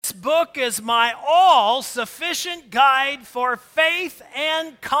book is my all-sufficient guide for faith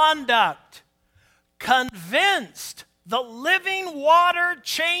and conduct. Convinced the living water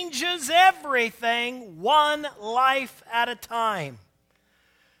changes everything, one life at a time.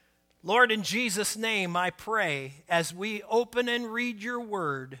 Lord, in Jesus' name, I pray, as we open and read your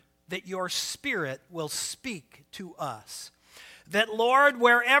word, that your Spirit will speak to us. That, Lord,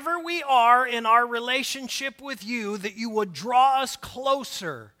 wherever we are in our relationship with you, that you would draw us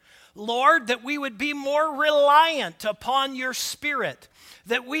closer. Lord, that we would be more reliant upon your Spirit,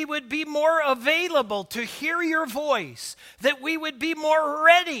 that we would be more available to hear your voice, that we would be more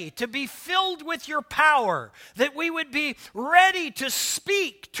ready to be filled with your power, that we would be ready to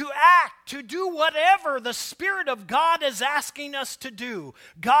speak, to act, to do whatever the Spirit of God is asking us to do.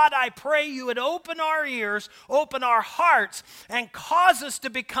 God, I pray you would open our ears, open our hearts, and cause us to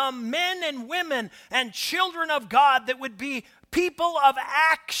become men and women and children of God that would be people of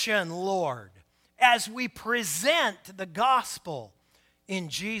action, Lord, as we present the gospel. In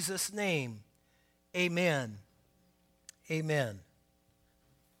Jesus' name, amen. Amen.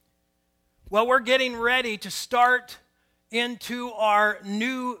 Well, we're getting ready to start into our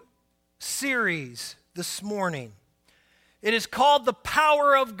new series this morning. It is called The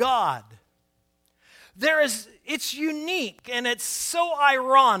Power of God. It's unique and it's so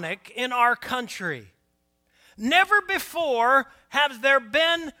ironic in our country. Never before have there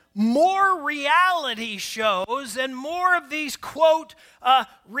been more reality shows and more of these, quote,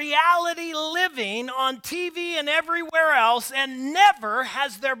 reality living on TV and everywhere else, and never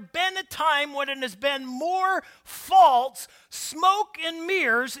has there been a time when it has been more false, smoke and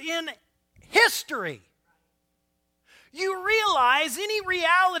mirrors in history. You realize any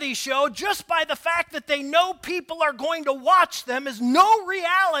reality show, just by the fact that they know people are going to watch them, is no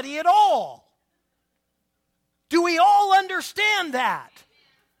reality at all. Do we all understand that?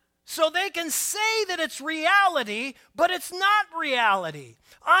 So they can say that it's reality, but it's not reality.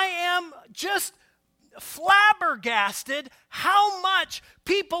 I am just flabbergasted how much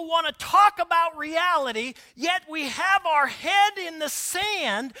people want to talk about reality, yet we have our head in the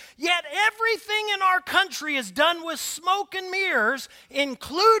sand, yet everything in our country is done with smoke and mirrors,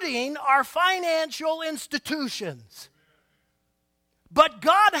 including our financial institutions. But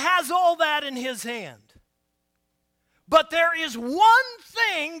God has all that in his hand. But there is one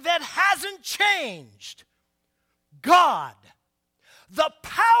thing that hasn't changed. God. The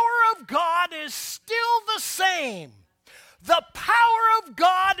power of God is still the same. The power of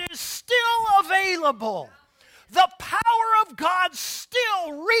God is still available. The power of God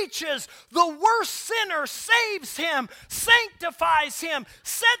still reaches the worst sinner, saves him, sanctifies him,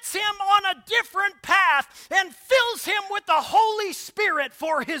 sets him on a different path, and fills him with the Holy Spirit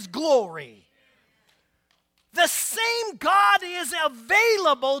for his glory. The same God is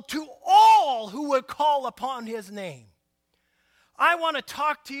available to all who would call upon his name. I want to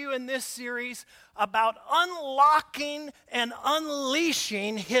talk to you in this series about unlocking and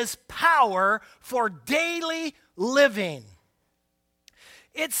unleashing his power for daily living.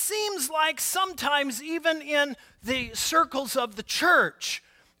 It seems like sometimes, even in the circles of the church,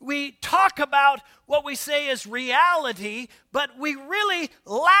 we talk about what we say is reality, but we really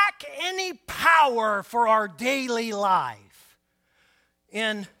lack any power for our daily life.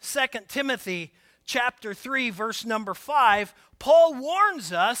 In 2 Timothy chapter 3, verse number 5, Paul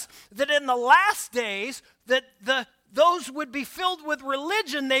warns us that in the last days that those would be filled with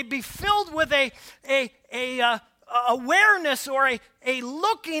religion. They'd be filled with a awareness or a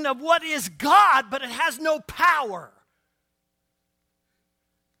looking of what is God, but it has no power.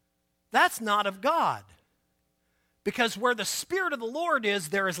 That's not of God. Because where the Spirit of the Lord is,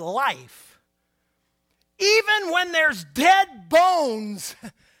 there is life. Even when there's dead bones,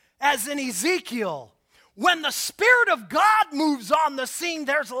 as in Ezekiel, when the Spirit of God moves on the scene,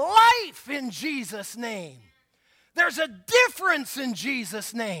 there's life in Jesus' name. There's a difference in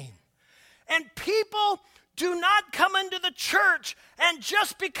Jesus' name. And people do not come into the church and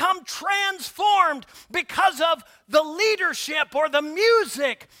just become transformed because of the leadership or the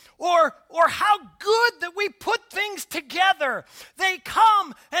music or how good that we put things together. They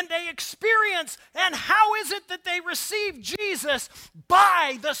come and they experience, and how is it that they receive Jesus?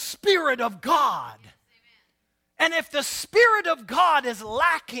 By the Spirit of God. Amen. And if the Spirit of God is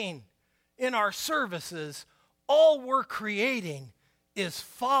lacking in our services, all we're creating is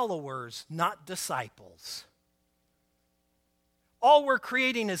followers, not disciples. All we're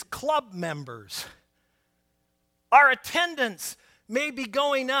creating is club members. Our attendance may be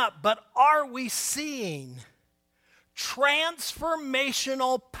going up, but are we seeing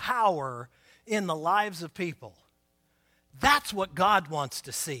transformational power in the lives of people? That's what God wants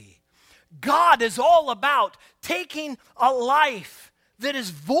to see. God is all about taking a life that is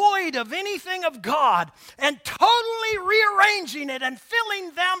void of anything of God and totally rearranging it and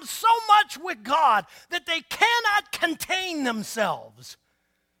filling them so much with God that they cannot contain themselves.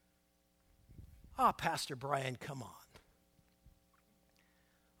 Pastor Brian, come on.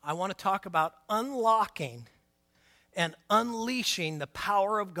 I want to talk about unlocking and unleashing the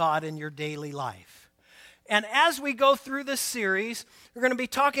power of God in your daily life. And as we go through this series, we're going to be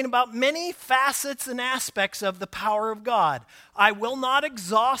talking about many facets and aspects of the power of God. I will not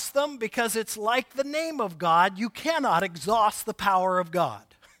exhaust them because it's like the name of God. You cannot exhaust the power of God.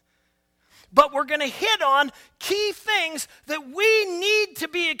 But we're going to hit on key things that we need to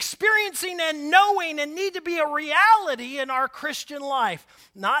be experiencing and knowing and need to be a reality in our Christian life.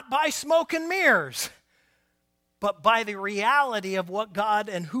 Not by smoke and mirrors, but by the reality of what God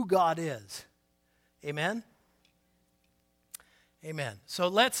and who God is. Amen? Amen. So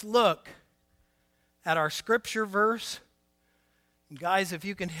let's look at our scripture verse. Guys, if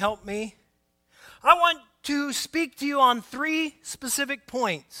you can help me. I want to speak to you on 3 specific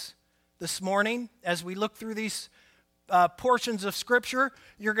points this morning as we look through these portions of Scripture.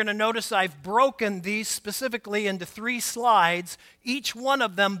 You're going to notice I've broken these specifically into 3 slides, each one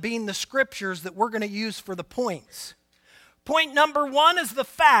of them being the scriptures that we're going to use for the points. Point number 1 is the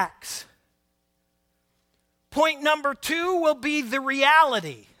facts. Point number 2 will be the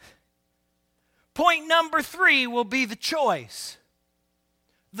reality. Point number 3 will be the choice.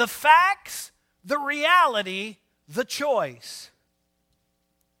 The facts, the reality, the choice.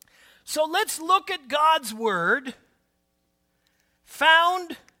 So let's look at God's Word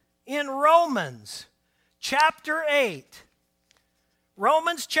found in Romans chapter 8.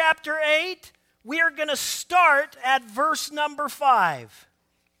 Romans chapter 8, we are going to start at verse number 5.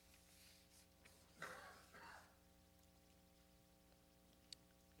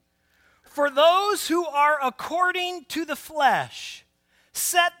 For those who are according to the flesh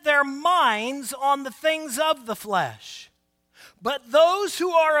set their minds on the things of the flesh, but those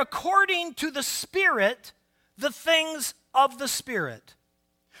who are according to the Spirit, the things of the Spirit.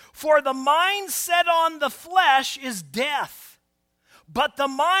 For the mind set on the flesh is death, but the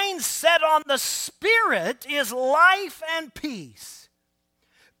mind set on the Spirit is life and peace.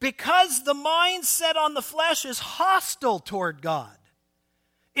 Because the mind set on the flesh is hostile toward God.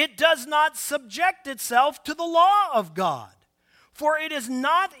 It does not subject itself to the law of God, for it is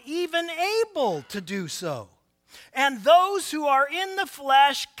not even able to do so. And those who are in the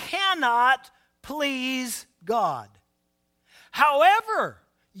flesh cannot please God. However,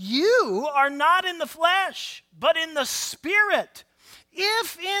 you are not in the flesh, but in the Spirit,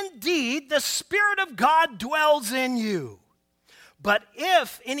 if indeed the Spirit of God dwells in you. But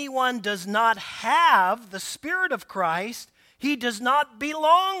if anyone does not have the Spirit of Christ, he does not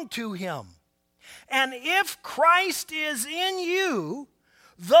belong to him. And if Christ is in you,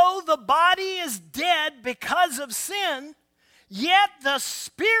 though the body is dead because of sin, yet the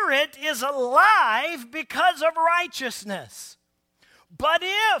Spirit is alive because of righteousness. But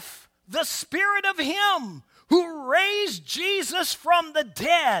if the Spirit of Him who raised Jesus from the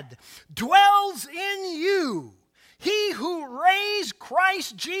dead dwells in you, He who raised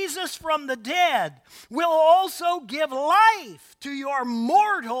Christ Jesus from the dead will also give life to your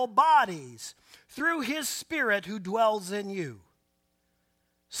mortal bodies through His Spirit who dwells in you.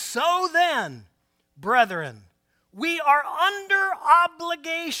 So then, brethren, we are under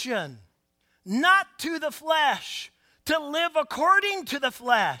obligation, not to the flesh, to live according to the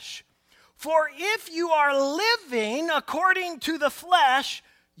flesh. For if you are living according to the flesh,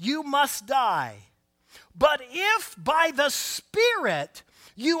 you must die. But if by the Spirit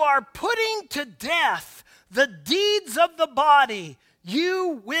you are putting to death the deeds of the body,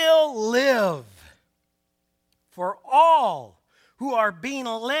 you will live. For all who are being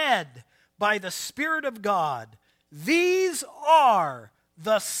led by the Spirit of God, these are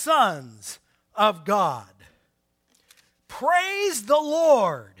the sons of God. Praise the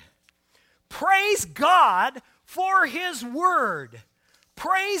Lord. Praise God for His Word.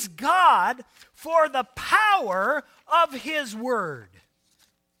 Praise God for the power of His Word.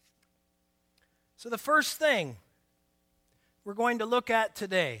 So the first thing we're going to look at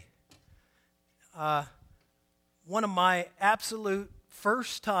today, one of my absolute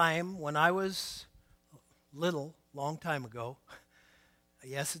first time when I was little, long time ago,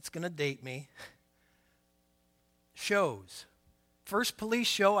 yes, it's going to date me, shows. First police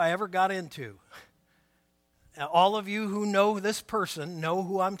show I ever got into. Now, all of you who know this person know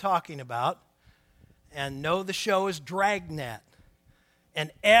who I'm talking about and know the show is Dragnet.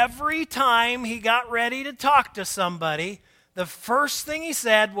 And every time he got ready to talk to somebody, the first thing he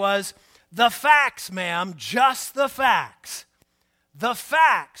said was, The facts, ma'am, just the facts. The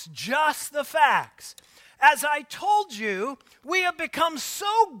facts, just the facts. As I told you, we have become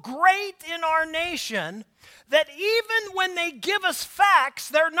so great in our nation that even when they give us facts,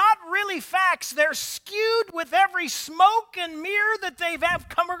 they're not really facts. They're skewed with every smoke and mirror that they've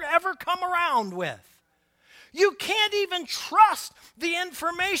ever come around with. You can't even trust the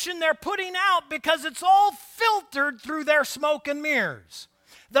information they're putting out because it's all filtered through their smoke and mirrors.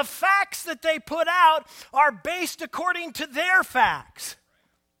 The facts that they put out are based according to their facts.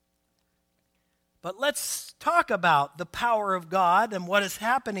 But let's talk about the power of God and what is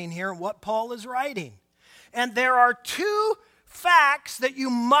happening here and what Paul is writing. And there are two facts that you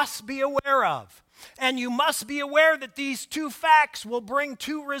must be aware of. And you must be aware that these two facts will bring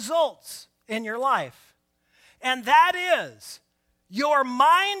two results in your life. And that is, your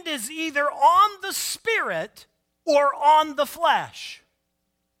mind is either on the spirit or on the flesh.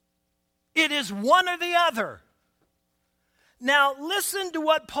 It is one or the other. Now, listen to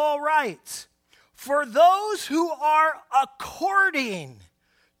what Paul writes. For those who are according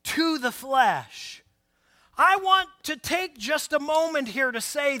to the flesh. I want to take just a moment here to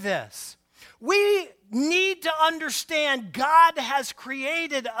say this. We need to understand God has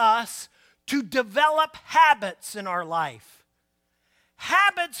created us to develop habits in our life.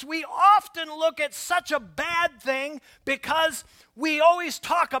 Habits, we often look at such a bad thing because we always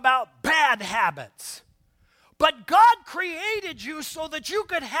talk about bad habits. But God created you so that you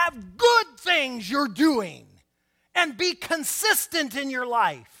could have good things you're doing and be consistent in your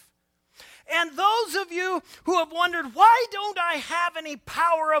life. And those of you who have wondered, why don't I have any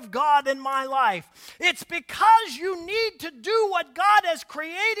power of God in my life? It's because you need to do what God has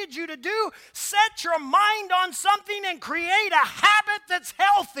created you to do. Set your mind on something and create a habit that's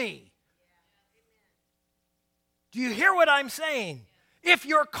healthy. Do you hear what I'm saying? If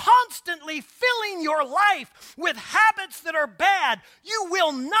you're constantly filling your life with habits that are bad, you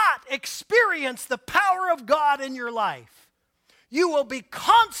will not experience the power of God in your life. You will be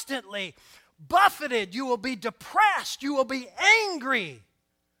constantly buffeted. You will be depressed. You will be angry.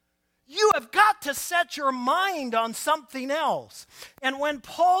 You have got to set your mind on something else. And when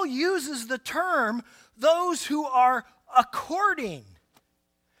Paul uses the term, those who are according,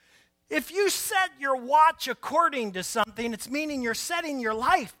 if you set your watch according to something, it's meaning you're setting your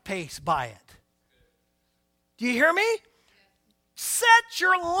life pace by it. Do you hear me? Set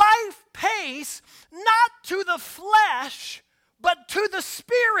your life pace not to the flesh, but to the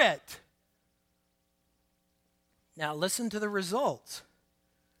Spirit. Now listen to the results.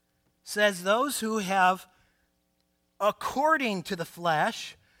 It says those who have, according to the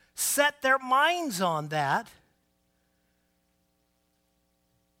flesh, set their minds on that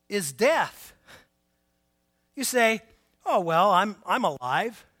is death. You say, oh, well, I'm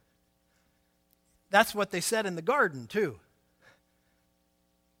alive. That's what they said in the garden, too.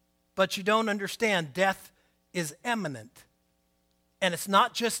 But you don't understand, death is imminent. And it's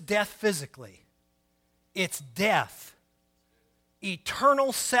not just death physically. It's death.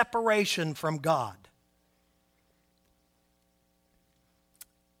 Eternal separation from God.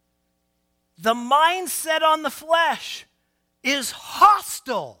 The mindset on the flesh is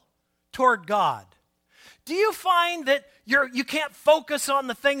hostile toward God. Do you find that you can't focus on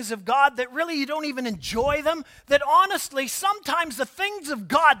the things of God, that really you don't even enjoy them? That honestly, sometimes the things of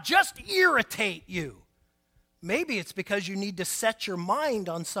God just irritate you. Maybe it's because you need to set your mind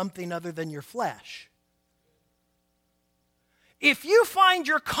on something other than your flesh. If you find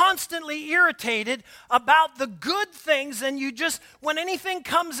you're constantly irritated about the good things and you just, when anything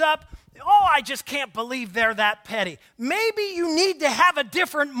comes up, oh, I just can't believe they're that petty. Maybe you need to have a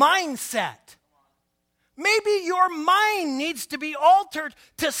different mindset. Maybe your mind needs to be altered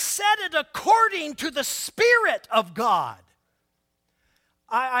to set it according to the Spirit of God.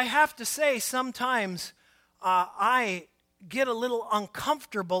 I have to say, sometimes I get a little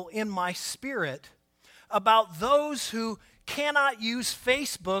uncomfortable in my spirit about those who cannot use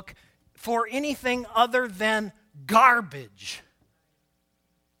Facebook for anything other than garbage.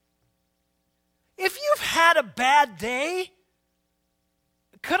 If you've had a bad day,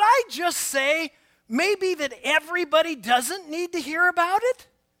 could I just say maybe that everybody doesn't need to hear about it?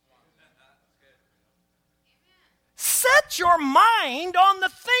 Set your mind on the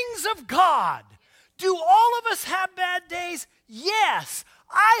things of God. Do all of us have bad days? Yes,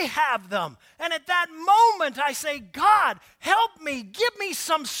 I have them. And at that moment I say, God, help me. Give me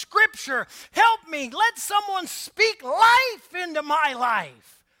some scripture. Help me. Let someone speak life into my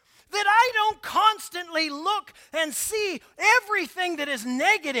life. That I don't constantly look and see everything that is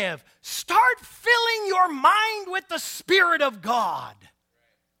negative. Start filling your mind with the Spirit of God.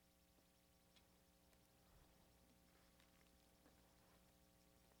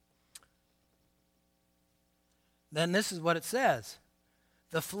 then this is what it says.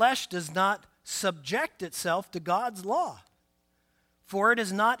 The flesh does not subject itself to God's law, for it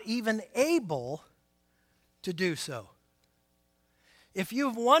is not even able to do so. If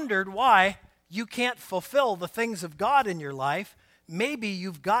you've wondered why you can't fulfill the things of God in your life, maybe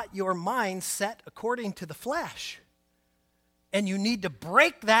you've got your mind set according to the flesh. And you need to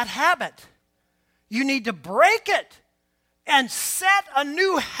break that habit. You need to break it and set a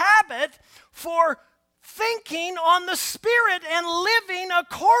new habit for thinking on the Spirit and living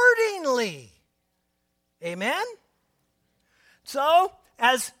accordingly. Amen? So,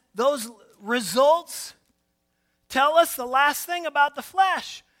 as those results tell us the last thing about the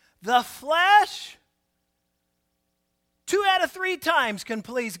flesh, 2 out of 3 times can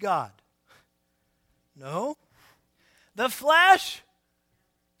please God. No. The flesh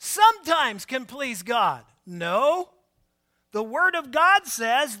sometimes can please God. No. The Word of God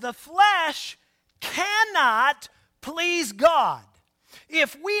says the flesh cannot please God.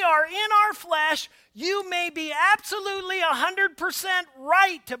 If we are in our flesh, you may be absolutely 100%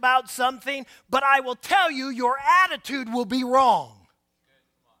 right about something, but I will tell you, your attitude will be wrong.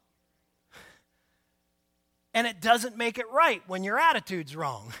 And it doesn't make it right when your attitude's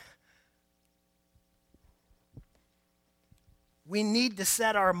wrong. We need to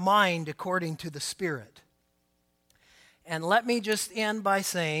set our mind according to the Spirit. And let me just end by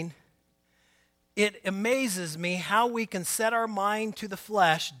saying, it amazes me how we can set our mind to the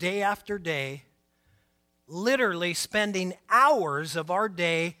flesh day after day, literally spending hours of our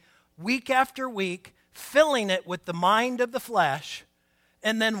day, week after week, filling it with the mind of the flesh,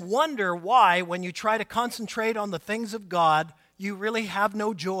 and then wonder why, when you try to concentrate on the things of God, you really have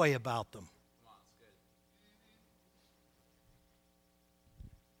no joy about them.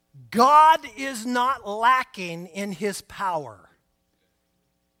 God is not lacking in His power.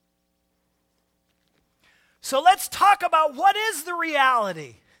 So let's talk about what is the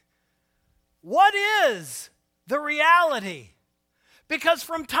reality. What is the reality? Because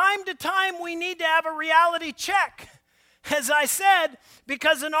from time to time we need to have a reality check. As I said,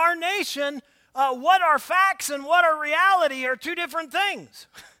 because in our nation, what are facts and what are reality are 2 different things.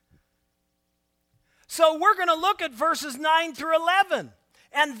 So we're going to look at verses 9 through 11.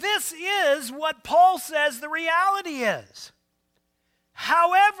 And this is what Paul says the reality is.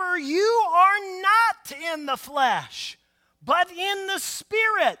 However, you are not in the flesh, but in the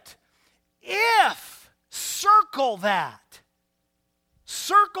Spirit. If, circle that.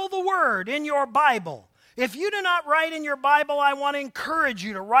 Circle the word in your Bible. If you do not write in your Bible, I want to encourage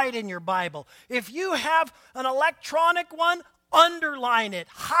you to write in your Bible. If you have an electronic one, underline it,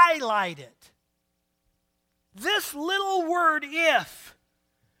 highlight it. This little word, if,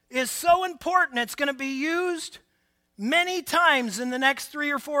 is so important. It's going to be used many times in the next 3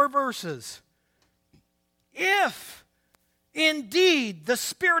 or 4 verses. If indeed the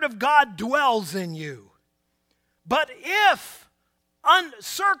Spirit of God dwells in you. But if,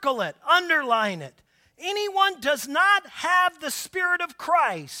 circle it, underline it, anyone does not have the Spirit of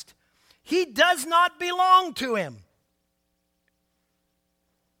Christ, he does not belong to Him.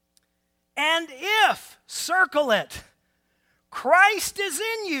 And if, circle it, Christ is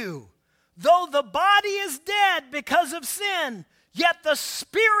in you, though the body is dead because of sin, yet the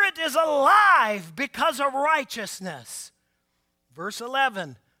Spirit is alive because of righteousness. Verse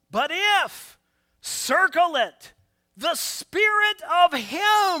 11, but if, circle it, the Spirit of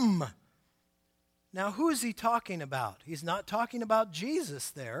Him. Now, who is he talking about? He's not talking about Jesus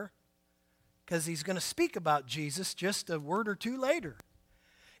there, because he's going to speak about Jesus just a word or 2 later.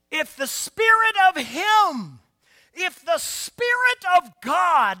 If the Spirit of Him, if the Spirit of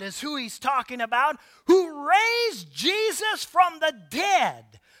God is who he's talking about, who raised Jesus from the dead,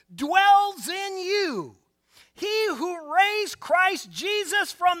 dwells in you, he who raised Christ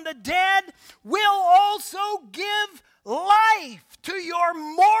Jesus from the dead will also give life to your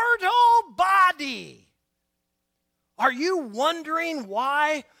mortal body. Are you wondering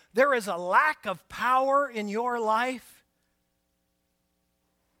why there is a lack of power in your life?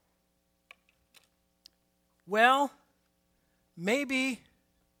 Well, maybe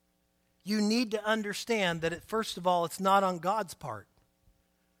you need to understand that, first of all, it's not on God's part.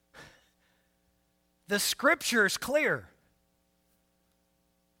 The Scripture is clear.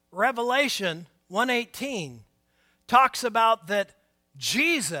 Revelation 1:18 talks about that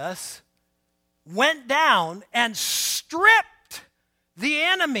Jesus went down and stripped the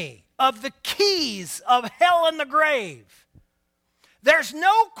enemy of the keys of hell and the grave. There's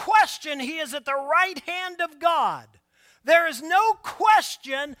no question he is at the right hand of God. There is no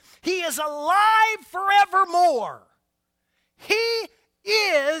question he is alive forevermore. He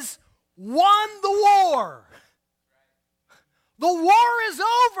is won the war. The war is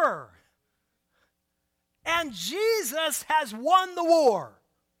over. And Jesus has won the war.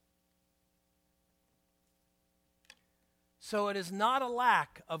 So it is not a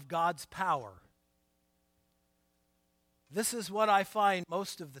lack of God's power. This is what I find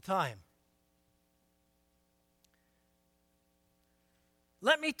most of the time.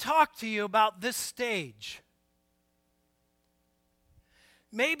 Let me talk to you about this stage.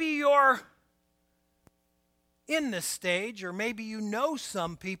 Maybe you're in this stage, or maybe you know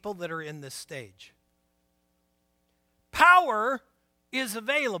some people that are in this stage. Power is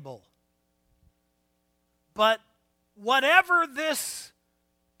available, but whatever this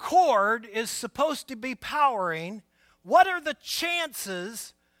cord is supposed to be powering, what are the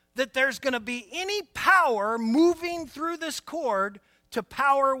chances that there's going to be any power moving through this cord to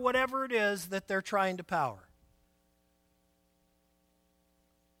power whatever it is that they're trying to power?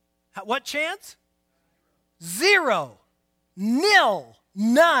 What chance? Zero. Nil.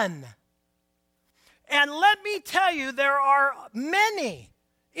 None. And let me tell you, there are many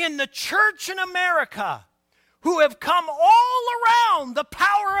in the church in America who have come all around the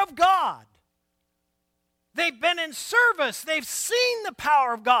power of God. They've been in service. They've seen the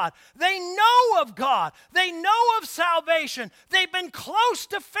power of God. They know of God. They know of salvation. They've been close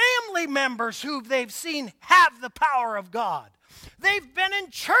to family members who they've seen have the power of God. They've been in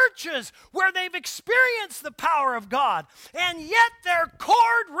churches where they've experienced the power of God, and yet their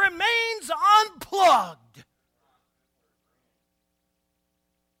cord remains unplugged.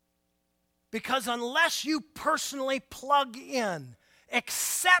 Because unless you personally plug in,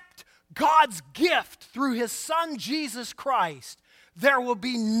 accept God's gift through His Son Jesus Christ, there will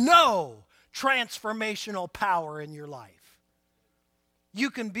be no transformational power in your life. You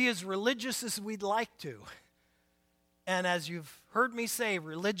can be as religious as we'd like to. And as you've heard me say,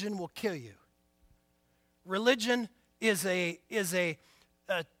 religion will kill you. Religion is a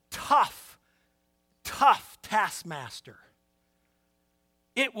tough taskmaster.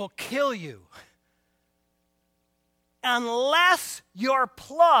 It will kill you. Unless your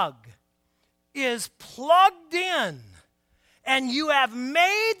plug is plugged in and you have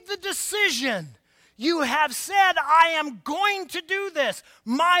made the decision, you have said, I am going to do this.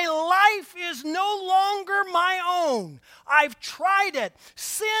 My life is no longer my own. I've tried it.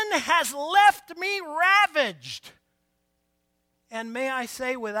 Sin has left me ravaged. And may I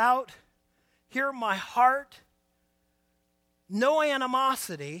say, without, hear my heart, no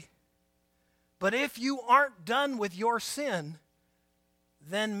animosity, but if you aren't done with your sin,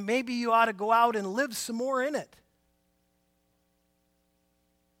 then maybe you ought to go out and live some more in it.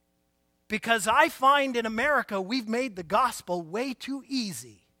 Because I find in America we've made the gospel way too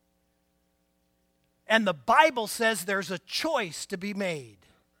easy. And the Bible says there's a choice to be made.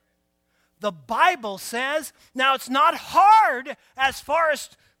 The Bible says, now it's not hard as far as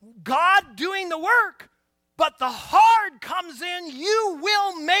God doing the work, but the hard comes in, you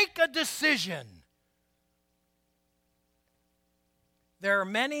will make a decision. There are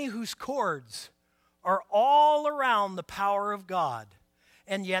many whose cords are all around the power of God,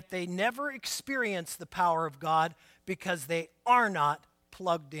 and yet they never experience the power of God because they are not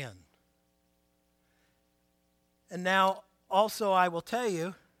plugged in. And now, also I will tell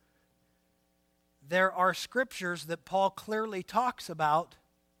you, there are scriptures that Paul clearly talks about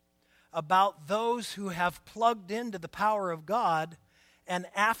those who have plugged into the power of God, and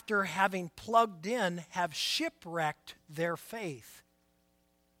after having plugged in, have shipwrecked their faith.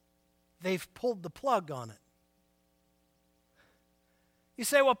 They've pulled the plug on it. You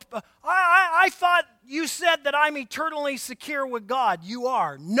say, well, I thought you said that I'm eternally secure with God. You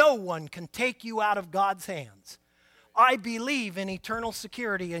are. No one can take you out of God's hands. I believe in eternal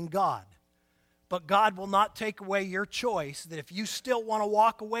security in God. But God will not take away your choice, that if you still want to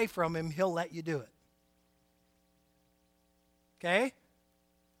walk away from Him, He'll let you do it. Okay?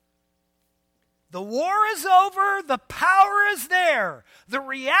 The war is over. The power is there. The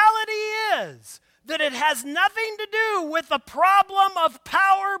reality is that it has nothing to do with the problem of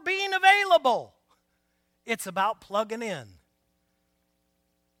power being available. It's about plugging in.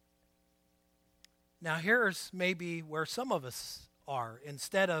 Now here's maybe where some of us are,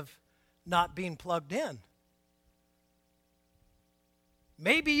 instead of not being plugged in.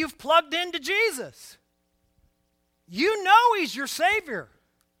 Maybe you've plugged into Jesus. You know He's your Savior.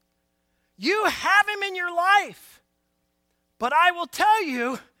 You have Him in your life. But I will tell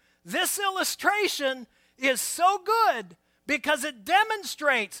you, this illustration is so good because it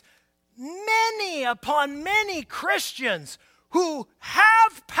demonstrates many upon many Christians who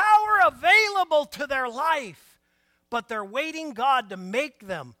have power available to their life, but they're waiting God to make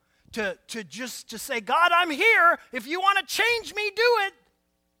them, to say, God, I'm here. If you want to change me, do it.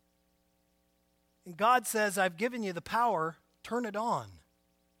 And God says, I've given you the power. Turn it on.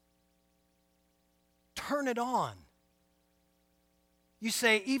 Turn it on. You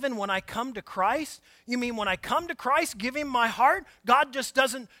say, even when I come to Christ? You mean when I come to Christ, give him my heart, God just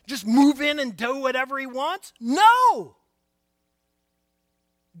doesn't just move in and do whatever he wants? No!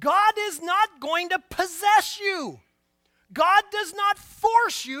 God is not going to possess you. God does not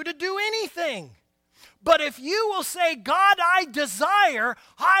force you to do anything. But if you will say, God, I desire,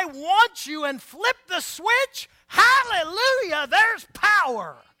 I want you, and flip the switch, hallelujah, there's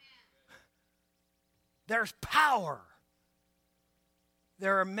power. There's power.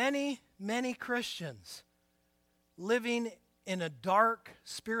 There are many, many Christians living in a dark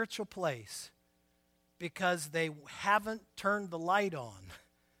spiritual place because they haven't turned the light on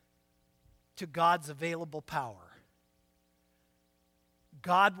to God's available power.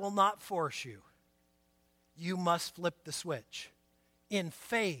 God will not force you. You must flip the switch. In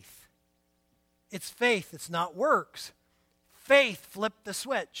faith. It's faith, it's not works. Faith, flip the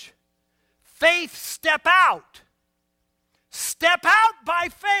switch. Faith, step out. Step out by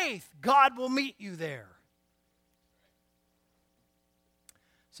faith. God will meet you there.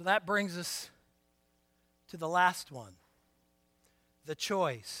 So that brings us to the last one. The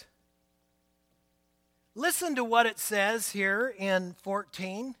choice. Listen to what it says here in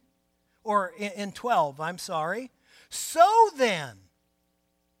 14, or in 12, I'm sorry. So then,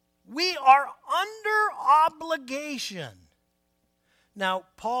 we are under obligation. Now,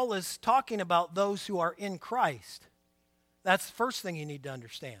 Paul is talking about those who are in Christ. That's the first thing you need to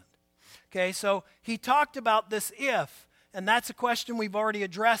understand. Okay, so he talked about this if, and that's a question we've already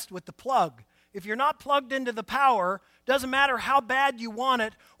addressed with the plug. If you're not plugged into the power, doesn't matter how bad you want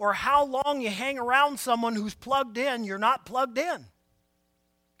it or how long you hang around someone who's plugged in, you're not plugged in.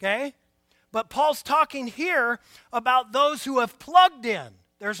 Okay? But Paul's talking here about those who have plugged in.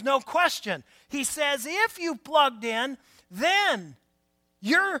 There's no question. He says if you've plugged in, then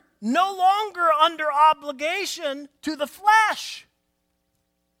you're no longer under obligation to the flesh.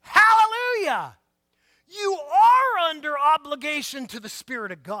 Hallelujah! You are under obligation to the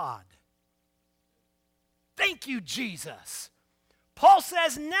Spirit of God. Thank you, Jesus. Paul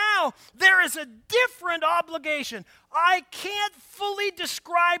says now there is a different obligation. I can't fully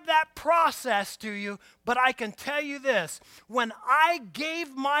describe that process to you, but I can tell you this. When I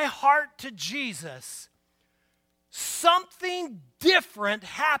gave my heart to Jesus, something different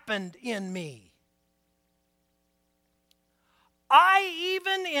happened in me.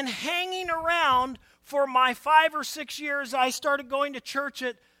 Even in hanging around for my 5 or 6 years, I started going to church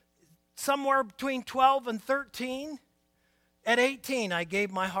at somewhere between 12 and 13. At 18, I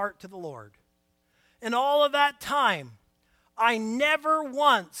gave my heart to the Lord. And all of that time, I never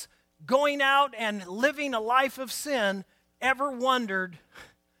once, going out and living a life of sin, ever wondered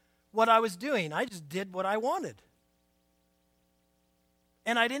what I was doing. I just did what I wanted.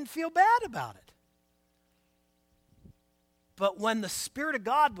 And I didn't feel bad about it. But when the Spirit of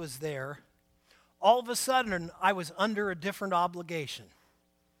God was there, all of a sudden I was under a different obligation.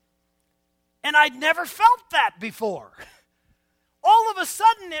 And I'd never felt that before. All of a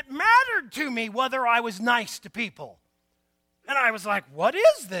sudden it mattered to me whether I was nice to people. And I was like, what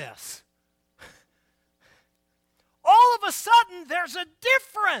is this? All of a sudden there's a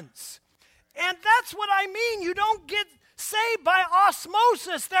difference. And that's what I mean. You don't get saved by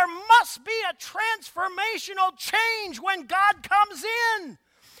osmosis. There must be a transformational change when God comes in.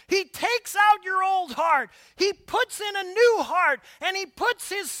 He takes out your old heart. He puts in a new heart, and he puts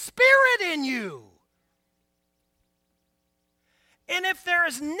his Spirit in you. And if there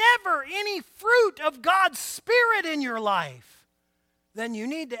is never any fruit of God's Spirit in your life, then you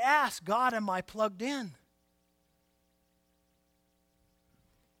need to ask, God, am I plugged in?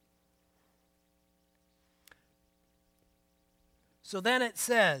 So then it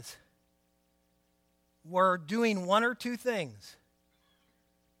says, we're doing one or two things.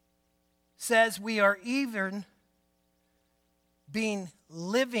 Says we are even being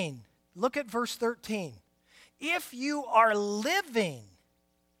living. Look at verse 13. If you are living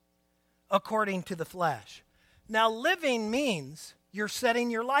according to the flesh. Now, living means you're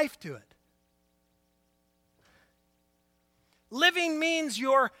setting your life to it. Living means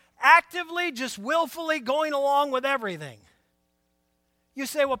you're actively, just willfully going along with everything. You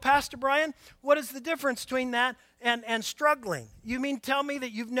say, well, Pastor Brian, what is the difference between that and struggling? You mean tell me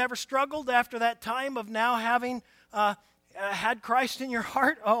that you've never struggled after that time of now having had Christ in your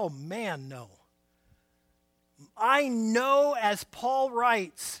heart? Oh, man, no. I know, as Paul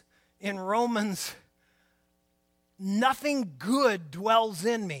writes in Romans nothing good dwells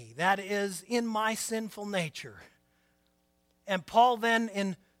in me, that is, in my sinful nature. And Paul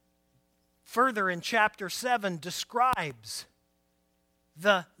then further in chapter 7 describes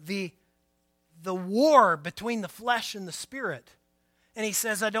the war between the flesh and the spirit. And he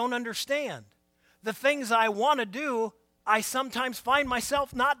says, I don't understand. The things I want to do, I sometimes find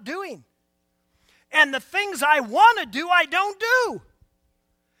myself not doing. And the things I want to do, I don't do.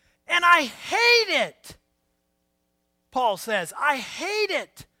 And I hate it. Paul says, I hate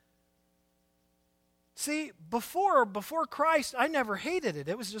it. See, before Christ, I never hated it.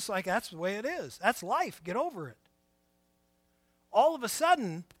 It was just like, that's the way it is. That's life. Get over it. All of a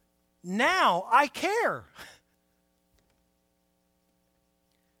sudden, now I care.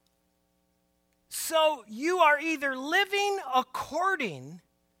 So you are either living according,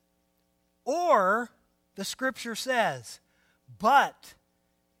 or the scripture says, but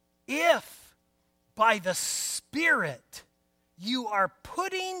if by the Spirit you are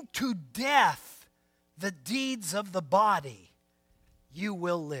putting to death the deeds of the body, you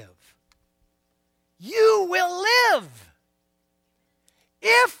will live. You will live.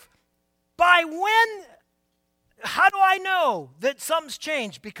 If by when, how do I know that something's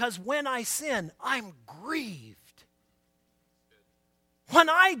changed? Because when I sin, I'm grieved. When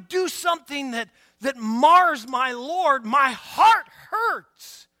I do something that mars my Lord, my heart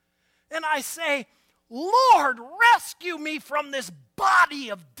hurts. And I say, Lord, rescue me from this body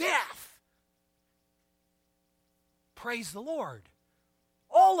of death. Praise the Lord.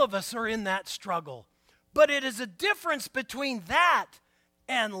 All of us are in that struggle. But it is a difference between that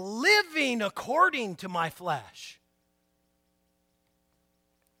and living according to my flesh.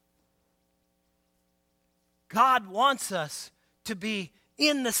 God wants us to be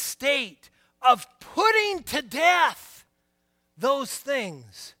in the state of putting to death those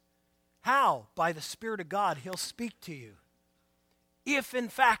things. How? By the Spirit of God, He'll speak to you. If, in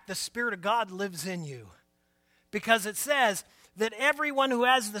fact, the Spirit of God lives in you. Because it says that everyone who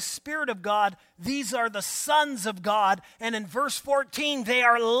has the Spirit of God, these are the sons of God. And in verse 14, they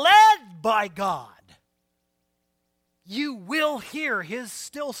are led by God. You will hear His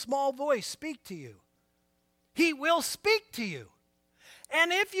still small voice speak to you. He will speak to you.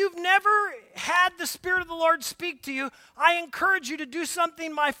 And if you've never had the Spirit of the Lord speak to you, I encourage you to do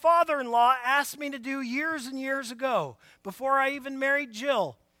something my father-in-law asked me to do years and years ago, before I even married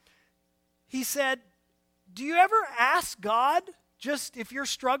Jill. He said, do you ever ask God, just if you're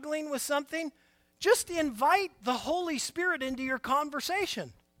struggling with something, just invite the Holy Spirit into your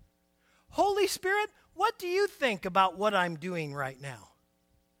conversation? Holy Spirit, what do you think about what I'm doing right now?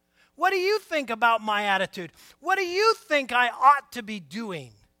 What do you think about my attitude? What do you think I ought to be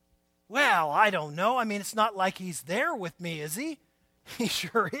doing? Well, I don't know. I mean, it's not like He's there with me, is He? He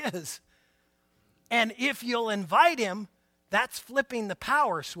sure is. And if you'll invite Him, that's flipping the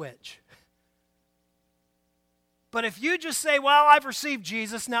power switch. But if you just say, well, I've received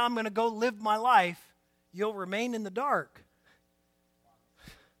Jesus, now I'm going to go live my life, you'll remain in the dark.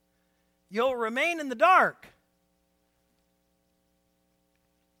 You'll remain in the dark.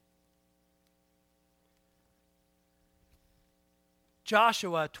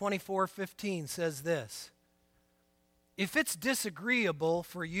 Joshua 24:15 says this, if it's disagreeable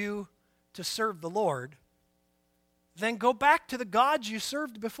for you to serve the Lord, then go back to the gods you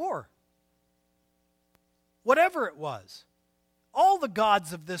served before. Whatever it was, all the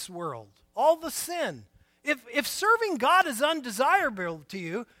gods of this world, all the sin. If serving God is undesirable to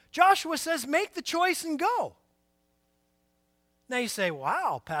you, Joshua says make the choice and go. Now you say,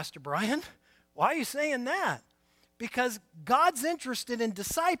 wow, Pastor Brian, why are you saying that? Because God's interested in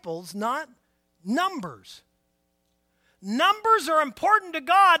disciples, not numbers. Numbers are important to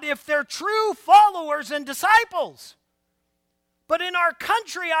God if they're true followers and disciples. But in our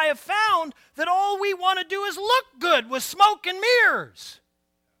country, I have found that all we want to do is look good with smoke and mirrors.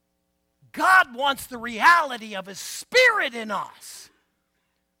 God wants the reality of His Spirit in us.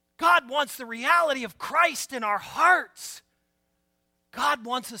 God wants the reality of Christ in our hearts. God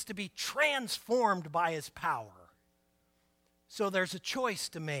wants us to be transformed by His power. So there's a choice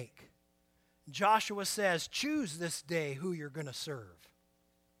to make. Joshua says, choose this day who you're going to serve.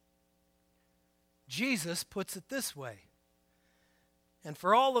 Jesus puts it this way. And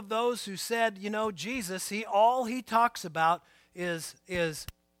for all of those who said, you know, Jesus, all he talks about is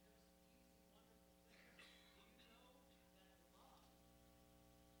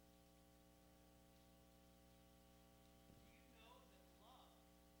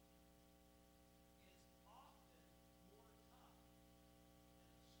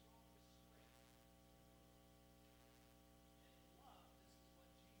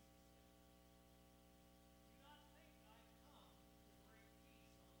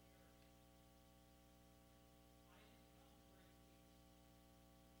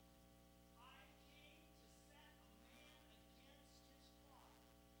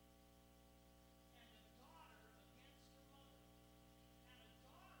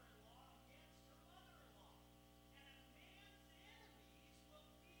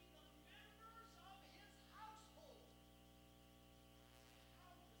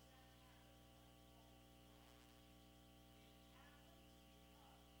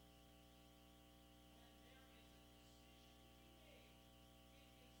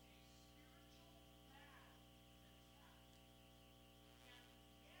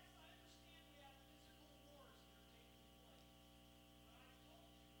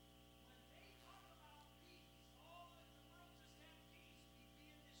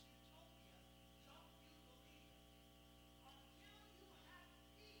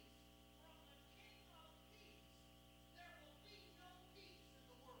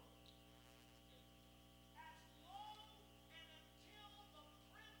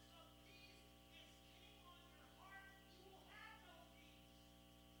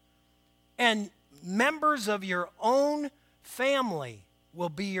And members of your own family will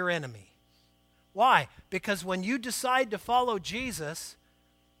be your enemy. Why? Because when you decide to follow Jesus,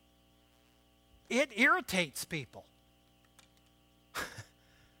 it irritates people.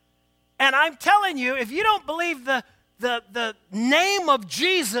 And I'm telling you, if you don't believe the name of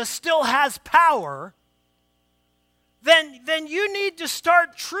Jesus still has power, then you need to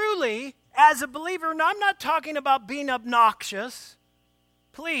start truly, as a believer, and I'm not talking about being obnoxious,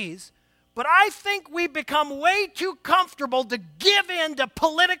 please, but I think we become way too comfortable to give in to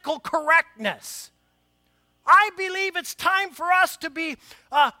political correctness. I believe it's time for us to be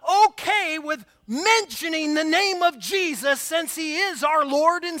okay with mentioning the name of Jesus, since he is our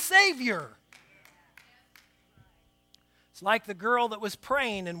Lord and Savior. It's like the girl that was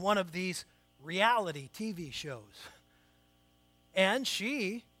praying in one of these reality TV shows. And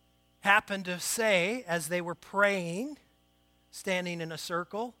she happened to say, as they were praying, standing in a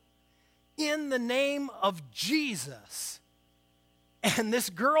circle, "In the name of Jesus." And this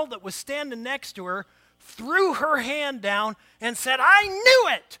girl that was standing next to her threw her hand down and said, "I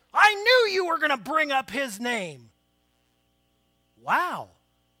knew it! I knew you were going to bring up his name." Wow,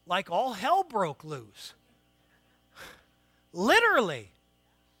 like all hell broke loose. Literally,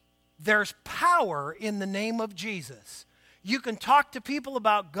 there's power in the name of Jesus. You can talk to people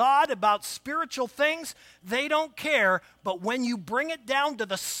about God, about spiritual things. They don't care. But when you bring it down to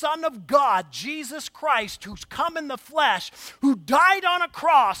the Son of God, Jesus Christ, who's come in the flesh, who died on a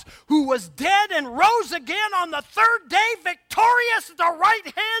cross, who was dead and rose again on the third day, victorious at the right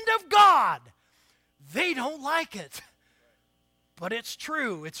hand of God, they don't like it. But it's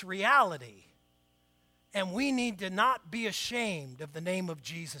true. It's reality. And we need to not be ashamed of the name of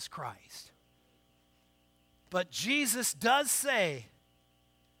Jesus Christ. But Jesus does say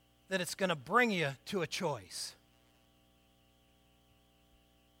that it's going to bring you to a choice.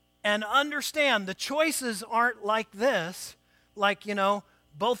 And understand, the choices aren't like this, like,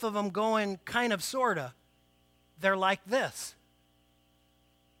 both of them going kind of, sort of. They're like this.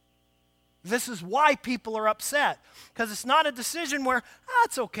 This is why people are upset. Because it's not a decision where,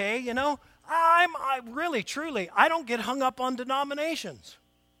 it's okay, I really, truly, I don't get hung up on denominations.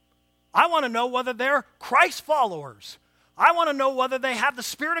 I want to know whether they're Christ followers. I want to know whether they have the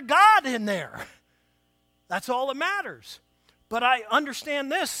Spirit of God in there. That's all that matters. But I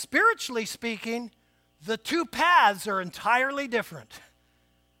understand this, spiritually speaking, the two paths are entirely different.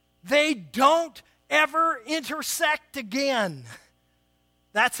 They don't ever intersect again.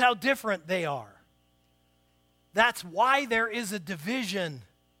 That's how different they are. That's why there is a division.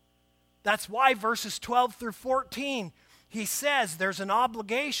 That's why verses 12 through 14, he says there's an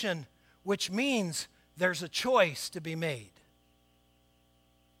obligation, which means there's a choice to be made.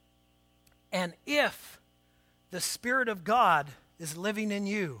 And if the Spirit of God is living in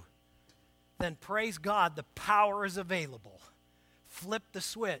you, then praise God, the power is available. Flip the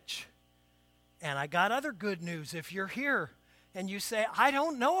switch. And I got other good news. If you're here and you say, I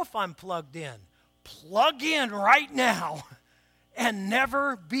don't know if I'm plugged in, plug in right now and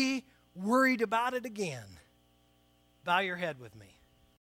never be worried about it again. Bow your head with me.